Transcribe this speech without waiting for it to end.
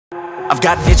I've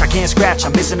got an itch I can't scratch,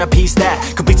 I'm missing a piece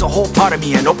that completes a whole part of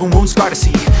me, an open wound scar to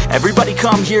see. Everybody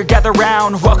come here, gather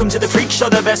round, welcome to the freak show,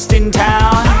 the best in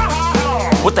town.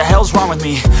 What the hell's wrong with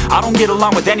me? I don't get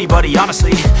along with anybody,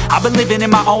 honestly. I've been living in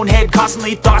my own head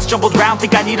constantly, thoughts jumbled round,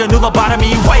 think I need a new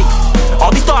lobotomy. Wait,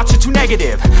 all these thoughts are too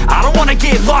negative, I don't wanna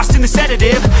get lost in the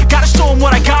sedative. Gotta show them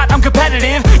what I got, I'm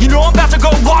competitive. You know I'm about to go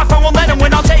off, I won't let them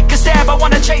win, I'll take a stab. I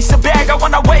wanna chase a bag, I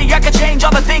wanna weigh, I can change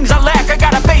all the things I lack. I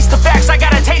gotta face the facts, I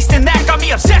got a taste in that. Got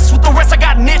me obsessed with the rest, I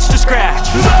got an itch to scratch.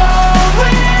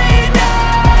 Going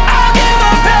now, I'll give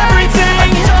up everything.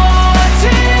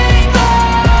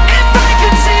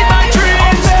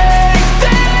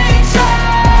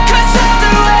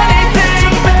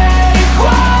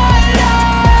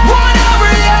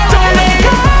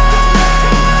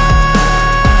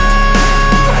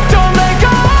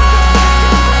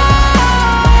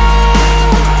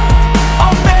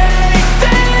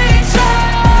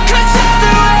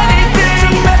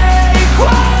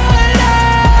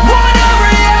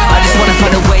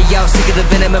 The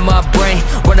venom in my brain,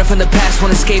 running from the past,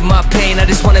 wanna escape my pain. I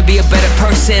just wanna be a better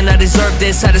person, I deserve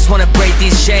this, I just wanna break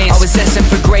these chains. I was destined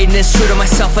for greatness, true to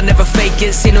myself, I never fake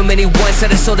it. Seen too many once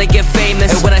that is so they get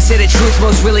famous. And when I say the truth,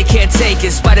 most really can't take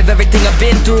it. In spite of everything I've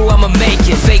been through, I'ma make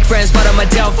it. Fake friends, but on my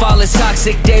downfall is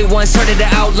toxic. Day one, started to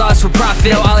outlaws for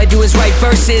profit. Now all I do is write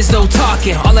verses, no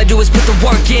talking. All I do is put the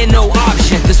work in, no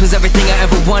option. This was everything I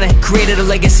ever wanted, created a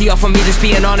legacy off of me just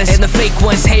being honest. And the fake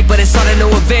ones hate, but it's all to no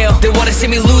avail. They wanna see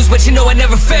me lose, but you know I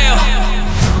never fail.